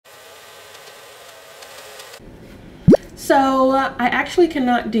So I actually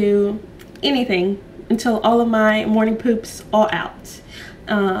cannot do anything until all of my morning poops are out.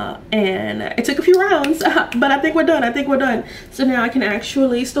 And it took a few rounds, but I think we're done. So now I can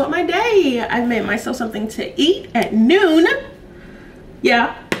actually start my day. I've made myself something to eat at noon.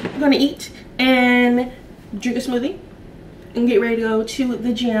 Yeah, I'm gonna eat and drink a smoothie and get ready to go to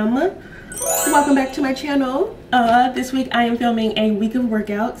the gym. Welcome back to my channel. This week I am filming a week of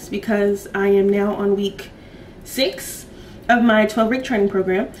workouts because I am now on week 6 of my 12-week training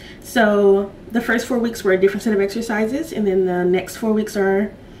program. So the first 4 weeks were a different set of exercises, and then the next 4 weeks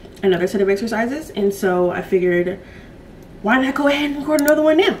are another set of exercises. And so I figured, why not go ahead and record another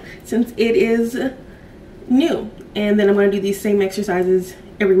one now since it is new? And then I'm going to do these same exercises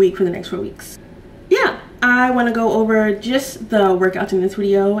every week for the next 4 weeks. Yeah, I want to go over just the workouts in this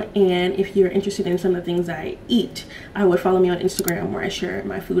video, and if you're interested in some of the things I eat, I would follow me on Instagram where I share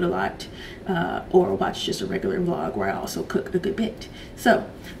my food a lot, or watch just a regular vlog where I also cook a good bit. So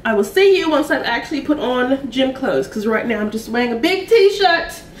I will see you once I've actually put on gym clothes, because right now I'm just wearing a big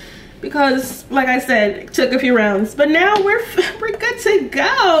t-shirt because, like I said, it took a few rounds, but now we're good to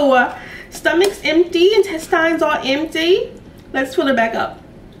go. Stomach's empty, intestines are empty. Let's fill it back up.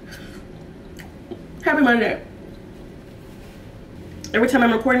 Happy Monday. Every time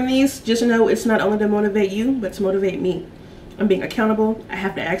I'm recording these, just know it's not only to motivate you, but to motivate me. I'm being accountable. I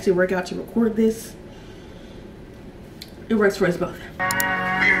have to actually work out to record this. It works for us both.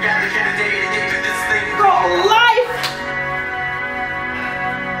 Oh, life!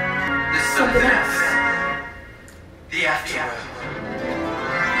 There's something else. The afterworld.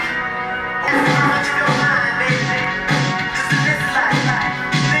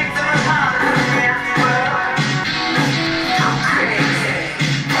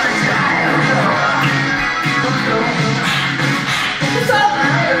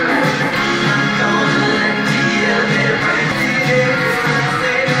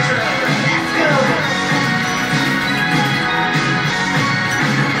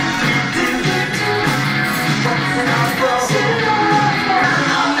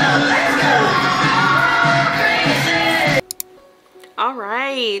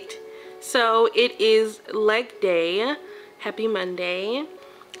 Alright, so it is leg day. Happy Monday.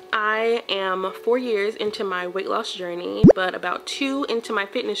 I am 4 years into my weight loss journey, but about 2 into my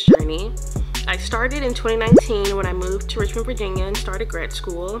fitness journey. I started in 2019 when I moved to Richmond, Virginia and started grad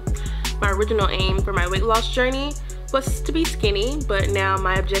school. My original aim for my weight loss journey was to be skinny, but now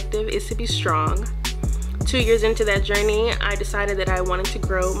my objective is to be strong. 2 years into that journey, I decided that I wanted to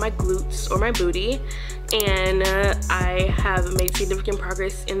grow my glutes or my booty, and I have made significant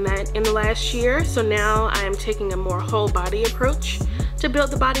progress in that in the last year. So now I am taking a more whole body approach to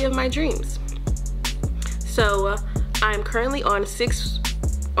build the body of my dreams. So I'm currently on the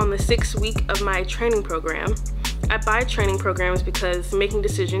 6th week of my training program. I buy training programs because making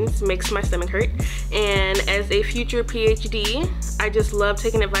decisions makes my stomach hurt, and as a future PhD, I just love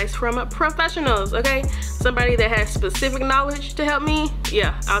taking advice from professionals, okay? Somebody that has specific knowledge to help me,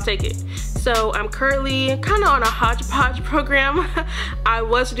 yeah, I'll take it. So I'm currently kind of on a hodgepodge program. I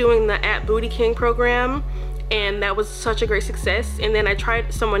was doing the Booty King program, and that was such a great success, and then I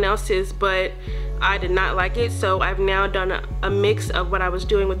tried someone else's, but I did not like it, so I've now done a mix of what I was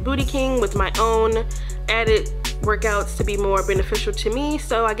doing with Booty King with my own added workouts to be more beneficial to me.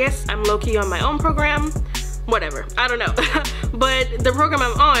 So I guess I'm low-key on my own program, whatever, I don't know. But the program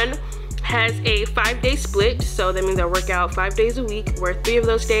I'm on has a 5-day split, so that means I work out 5 days a week, where 3 of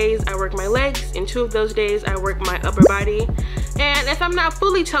those days I work my legs and 2 of those days I work my upper body. And if I'm not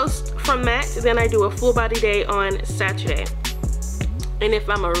fully toast from that, then I do a full body day on Saturday. And if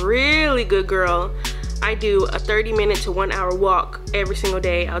I'm a really good girl, I do a 30-minute to 1-hour walk every single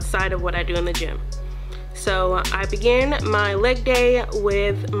day outside of what I do in the gym. So I begin my leg day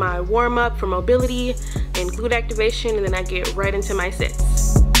with my warm-up for mobility and glute activation, and then I get right into my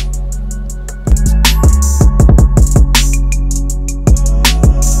sets.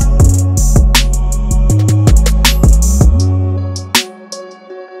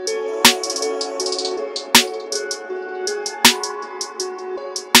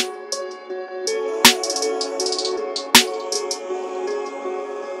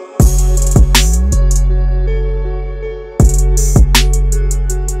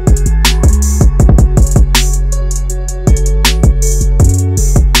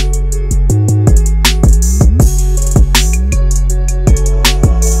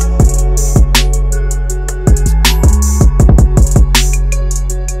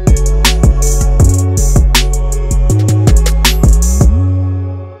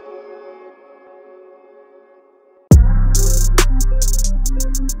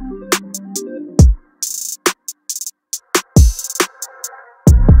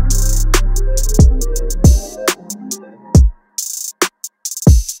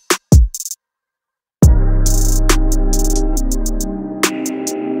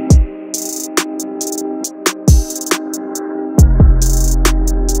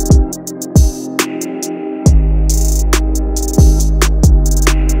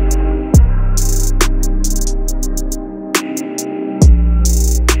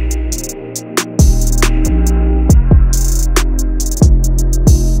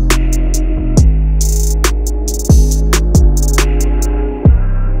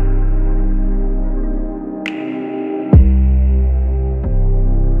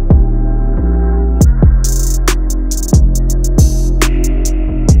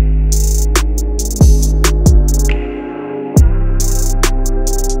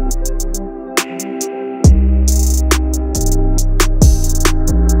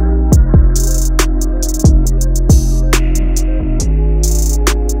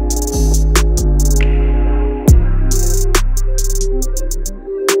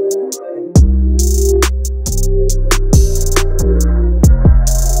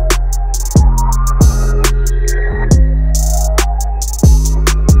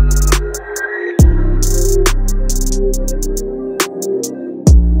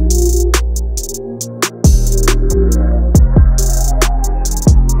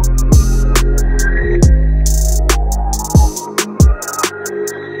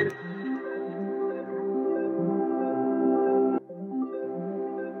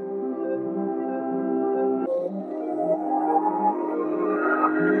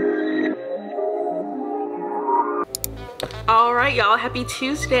 All right, y'all, happy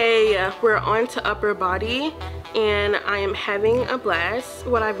Tuesday. We're on to upper body and I am having a blast.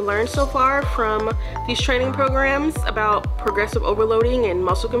 What I've learned so far from these training programs about progressive overloading and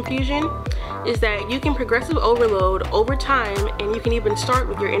muscle confusion is that you can progressive overload over time, and you can even start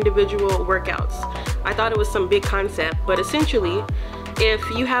with your individual workouts. I thought it was some big concept, but essentially if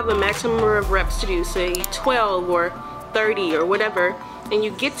you have a maximum number of reps to do, say 12 or 30 or whatever, and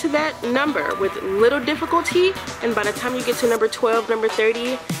you get to that number with little difficulty, and by the time you get to number 12, number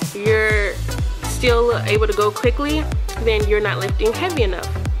 30, you're still able to go quickly, then you're not lifting heavy enough.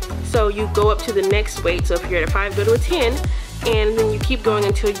 So you go up to the next weight. So if you're at a 5, go to a 10, and then you keep going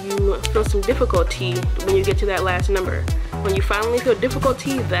until you feel some difficulty when you get to that last number. When you finally feel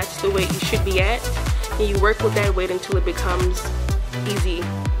difficulty, that's the weight you should be at, and you work with that weight until it becomes easy,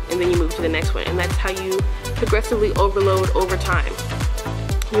 and then you move to the next one. And that's how you progressively overload over time.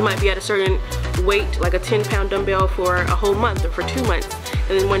 You might be at a certain weight, like a 10-pound dumbbell, for a whole month or for 2 months,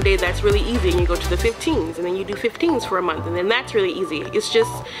 and then one day that's really easy and you go to the 15s, and then you do 15s for a month, and then that's really easy. It's just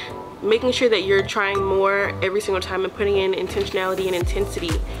making sure that you're trying more every single time and putting in intentionality and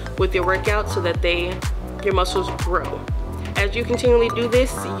intensity with your workouts so that your muscles grow. As you continually do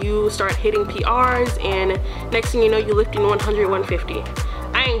this, you start hitting PRs, and next thing you know, you're lifting 100, 150.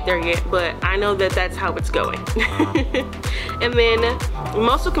 I ain't there yet, but I know that that's how it's going. And then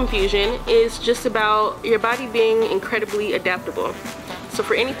muscle confusion is just about your body being incredibly adaptable. So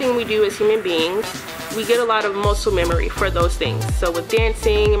for anything we do as human beings, we get a lot of muscle memory for those things. So with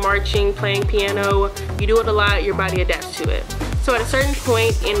dancing, marching, playing piano, you do it a lot, your body adapts to it. So at a certain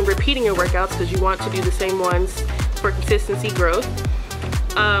point in repeating your workouts, because you want to do the same ones for consistency growth,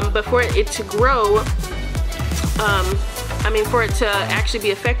 but for it to grow, for it to actually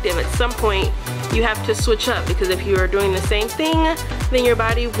be effective, at some point you have to switch up, because if you are doing the same thing, then your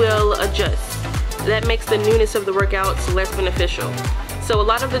body will adjust. That makes the newness of the workouts less beneficial. So a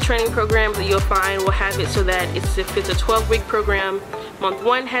lot of the training programs that you'll find will have it so that if it's a 12-week program, month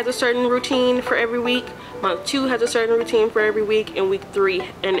 1 has a certain routine for every week, month 2 has a certain routine for every week, and week 3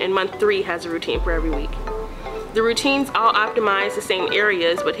 and month 3 has a routine for every week. The routines all optimize the same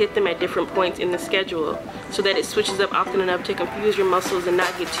areas but hit them at different points in the schedule so that it switches up often enough to confuse your muscles and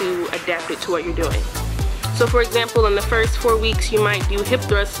not get too adapted to what you're doing. So for example, in the first 4 weeks you might do hip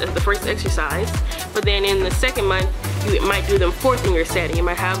thrusts as the first exercise, but then in the second month you might do them 4th in your set, and you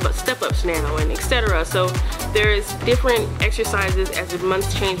might have step-ups now, and etc. So there's different exercises as the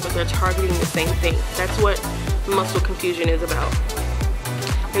months change, but they're targeting the same thing. That's what muscle confusion is about.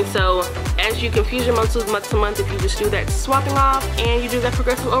 And so as you confuse your muscles month to month, if you just do that swapping off and you do that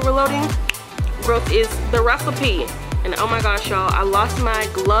progressive overloading, growth is the recipe. And oh my gosh, y'all, I lost my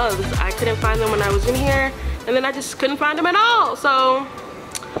gloves. I couldn't find them when I was in here, and then I just couldn't find them at all. So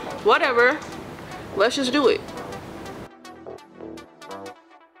whatever, let's just do it.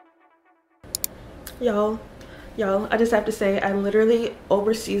 Y'all, I just have to say, I literally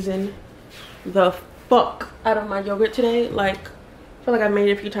over-seasoned the fuck out of my yogurt today. Like, I feel like I made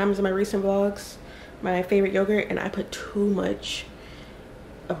it a few times in my recent vlogs, my favorite yogurt, and I put too much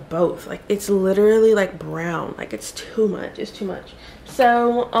of both. Like, it's literally like brown. Like, it's too much. It's too much.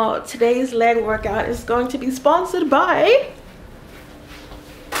 So today's leg workout is going to be sponsored by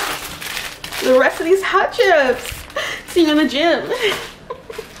the rest of these hot chips. See you in the gym.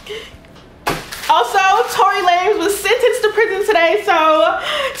 Also, Tory Lanez was sentenced to prison today, so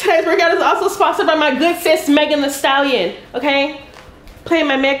today's workout is also sponsored by my good sis Megan Thee Stallion. Okay, play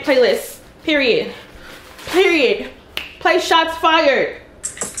my Meg playlist. Period. Play shots fired.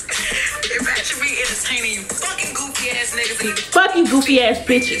 Imagine me entertaining you fucking goofy ass niggas. You fucking goofy ass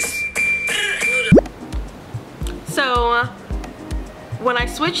bitches. So when my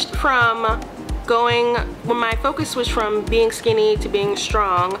focus switched from being skinny to being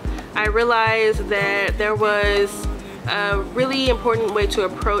strong, I realized that there was a really important way to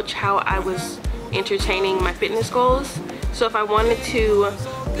approach how I was entertaining my fitness goals. So if I wanted to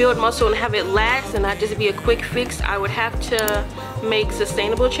build muscle and have it last and not just be a quick fix, I would have to make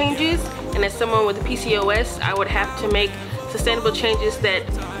sustainable changes. And as someone with PCOS, I would have to make sustainable changes that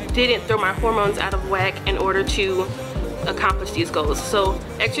didn't throw my hormones out of whack in order to accomplish these goals. So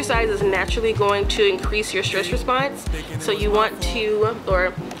exercise is naturally going to increase your stress response. So you want to,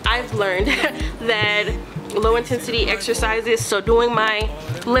 or I've learned that low intensity exercises, so doing my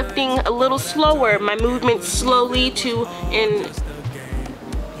lifting a little slower, my movement slowly to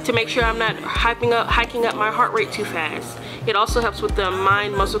make sure I'm not hiking up my heart rate too fast. It also helps with the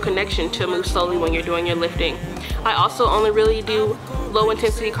mind-muscle connection to move slowly when you're doing your lifting. I also only really do low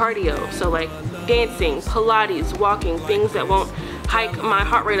intensity cardio, so like dancing, Pilates, walking, things that won't hike my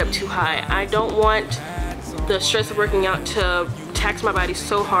heart rate up too high. I don't want the stress of working out to tax my body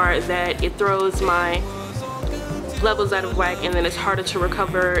so hard that it throws my levels out of whack, and then it's harder to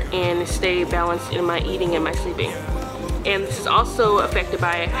recover and stay balanced in my eating and my sleeping. And this is also affected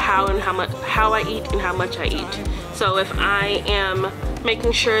by how I eat and how much I eat. So if I am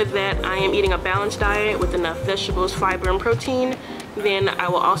making sure that I am eating a balanced diet with enough vegetables, fiber, and protein, then I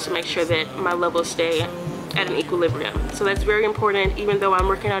will also make sure that my levels stay at an equilibrium. So that's very important, even though I'm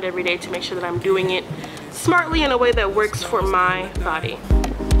working out every day, to make sure that I'm doing it smartly in a way that works for my body.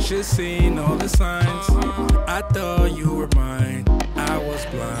 She's seen all the signs. I thought you were mine. I was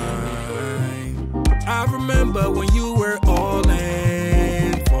blind. I remember when you were all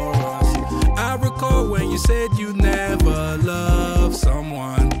in for us. I recall when you said you never loved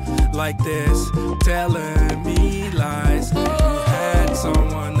someone like this, telling me lies. You had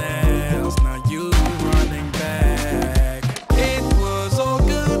someone else, now you running back. It was all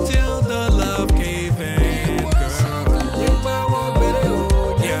good till the love gave in, girl. You might walk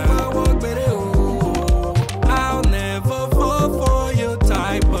better, yeah, I walk better. I'll never fall for your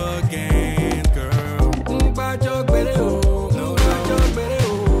type again, girl. But you're better, no, but you're better.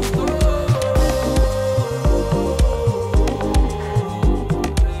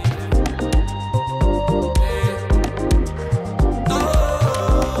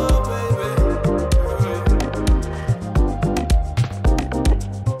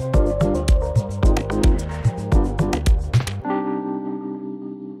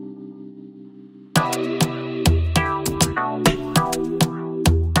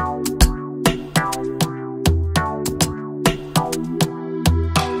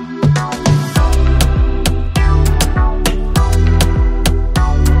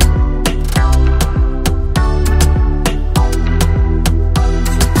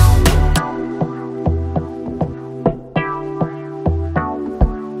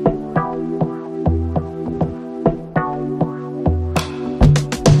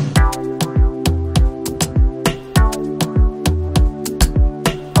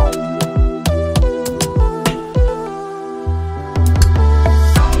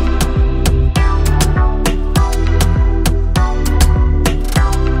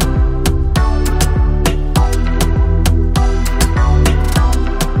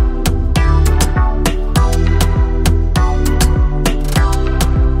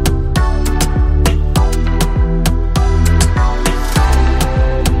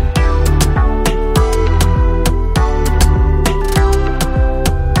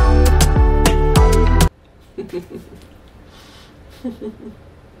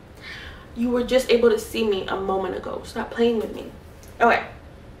 You were just able to see me a moment ago. Stop playing with me. Okay.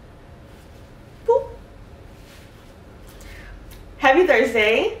 Boop. Happy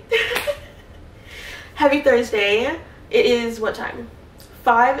Thursday. Happy Thursday. It is what time?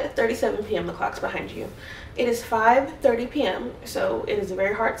 5:37 p.m. The clock's behind you. It is 5:30 p.m. So it is a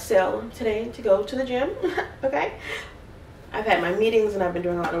very hard sell today to go to the gym. Okay. I've had my meetings and I've been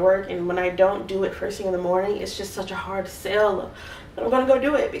doing a lot of work, and when I don't do it first thing in the morning, it's just such a hard sell. But I'm gonna go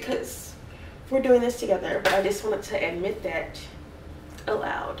do it because we're doing this together. But I just wanted to admit that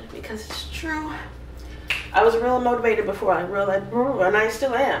aloud because it's true. I was real motivated before I realized, and I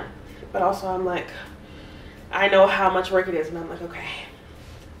still am. But also I'm like, I know how much work it is, and I'm like, okay.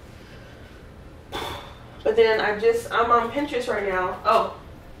 But then I'm on Pinterest right now. Oh.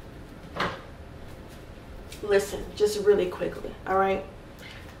 Listen, just really quickly, all right?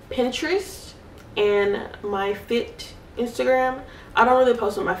 Pinterest and my fit Instagram. I don't really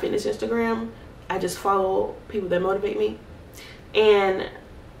post on my fitness Instagram. I just follow people that motivate me. And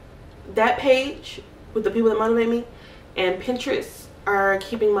that page with the people that motivate me and Pinterest are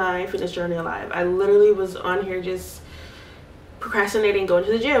keeping my fitness journey alive. I literally was on here just procrastinating going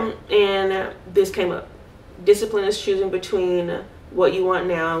to the gym, and this came up. Discipline is choosing between what you want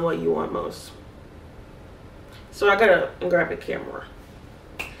now and what you want most. So I gotta grab the camera.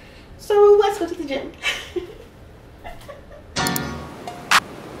 So let's go to the gym.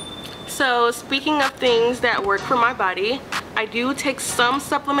 So speaking of things that work for my body, I do take some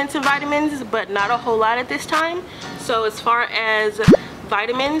supplements and vitamins, but not a whole lot at this time. So as far as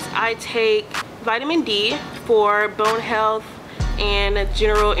vitamins, I take vitamin D for bone health and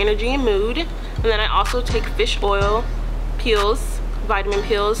general energy and mood. And then I also take fish oil pills, vitamin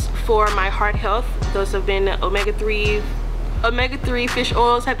pills for my heart health. Those have been omega-3 fish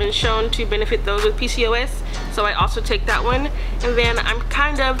oils have been shown to benefit those with PCOS, so I also take that one. And then I'm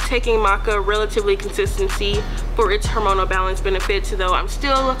kind of taking maca relatively consistency for its hormonal balance benefits, though I'm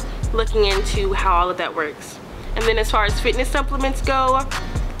still looking into how all of that works. And then as far as fitness supplements go,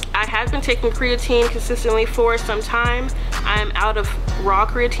 I have been taking creatine consistently for some time. I'm out of raw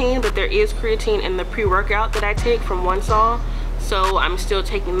creatine, but there is creatine in the pre-workout that I take from OneSol. So I'm still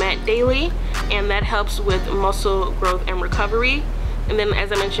taking that daily, and that helps with muscle growth and recovery. And then,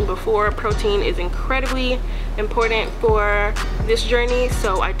 as I mentioned before, protein is incredibly important for this journey.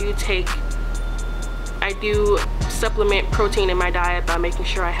 So I do supplement protein in my diet by making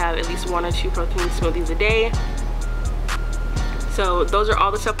sure I have at least 1 or 2 protein smoothies a day. So those are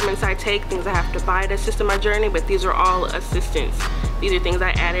all the supplements I take, things I have to buy to assist in my journey, but these are all assistance. These are things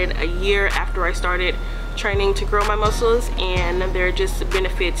I added a year after I started training to grow my muscles, and they're just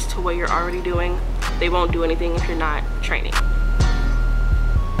benefits to what you're already doing. They won't do anything if you're not training.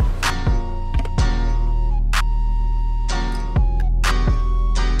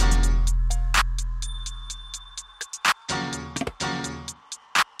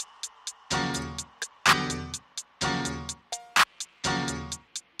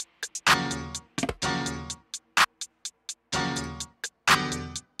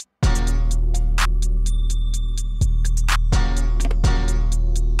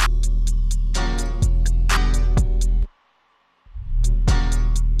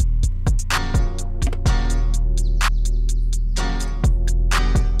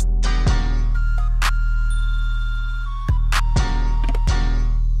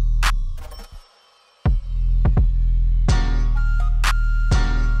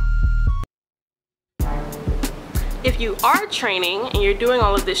 If you are training and you're doing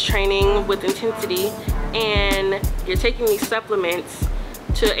all of this training with intensity and you're taking these supplements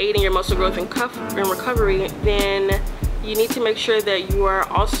to aid in your muscle growth and recovery, then you need to make sure that you are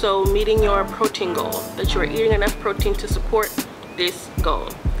also meeting your protein goal, that you are eating enough protein to support this goal.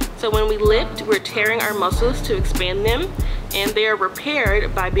 So when we lift, we're tearing our muscles to expand them, and they are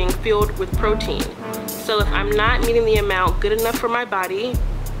repaired by being filled with protein. So if I'm not meeting the amount good enough for my body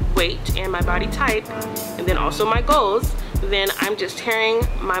weight and my body type, and then also my goals, then I'm just tearing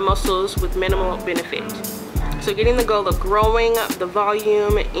my muscles with minimal benefit. So getting the goal of growing the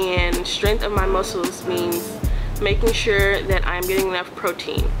volume and strength of my muscles means making sure that I'm getting enough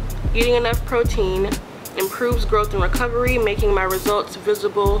protein. Eating enough protein improves growth and recovery, making my results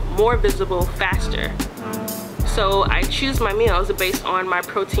more visible faster. So I choose my meals based on my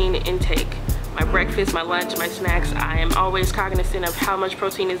protein intake. My breakfast, my lunch, my snacks, I am always cognizant of how much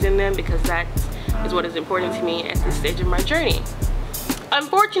protein is in them, because that is what is important to me at this stage of my journey.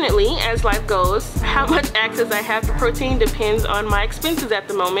 Unfortunately, as life goes, how much access I have to protein depends on my expenses at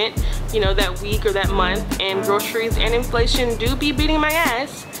the moment, you know, that week or that month, and groceries and inflation do be beating my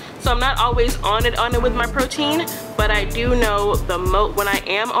ass. So I'm not always on it with my protein, but I do know when I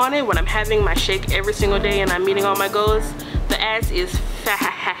am on it, when I'm having my shake every single day and I'm meeting all my goals, the ass is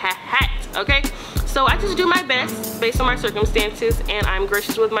fat, okay? So I just do my best based on my circumstances, and I'm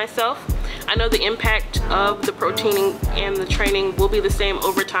gracious with myself. I know the impact of the protein and the training will be the same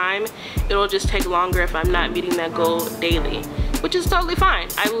over time. It'll just take longer if I'm not meeting that goal daily, which is totally fine.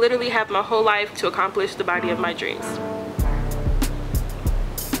 I literally have my whole life to accomplish the body of my dreams.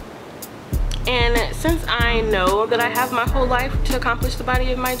 And since I know that I have my whole life to accomplish the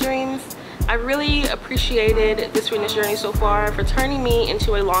body of my dreams, I really appreciated this fitness journey so far for turning me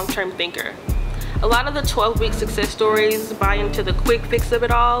into a long-term thinker. A lot of the 12-week success stories buy into the quick fix of it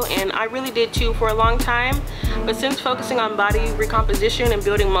all, and I really did too for a long time. But since focusing on body recomposition and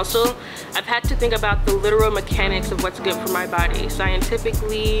building muscle, I've had to think about the literal mechanics of what's good for my body,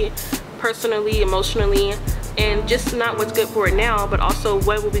 scientifically, personally, emotionally, and just not what's good for it now, but also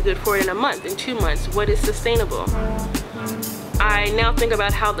what will be good for it in a month, in 2 months, what is sustainable. I now think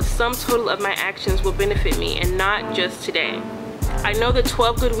about how the sum total of my actions will benefit me, and not just today. I know that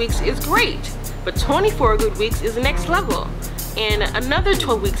 12 good weeks is great, but 24 good weeks is next level, and another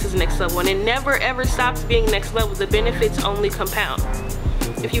 12 weeks is next level, and it never ever stops being next level. The benefits only compound.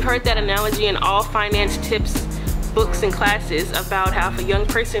 If you've heard that analogy in all finance tips books and classes about how if a young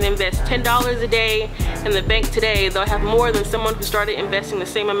person invests $10 a day in the bank today, they'll have more than someone who started investing the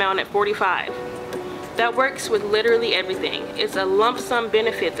same amount at 45. That works with literally everything. It's a lump sum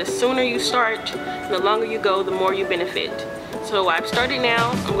benefit. The sooner you start, the longer you go, the more you benefit. So I've started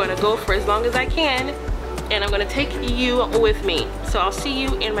now. I'm going to go for as long as I can, and I'm going to take you with me. So I'll see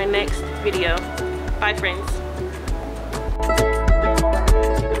you in my next video. Bye, friends.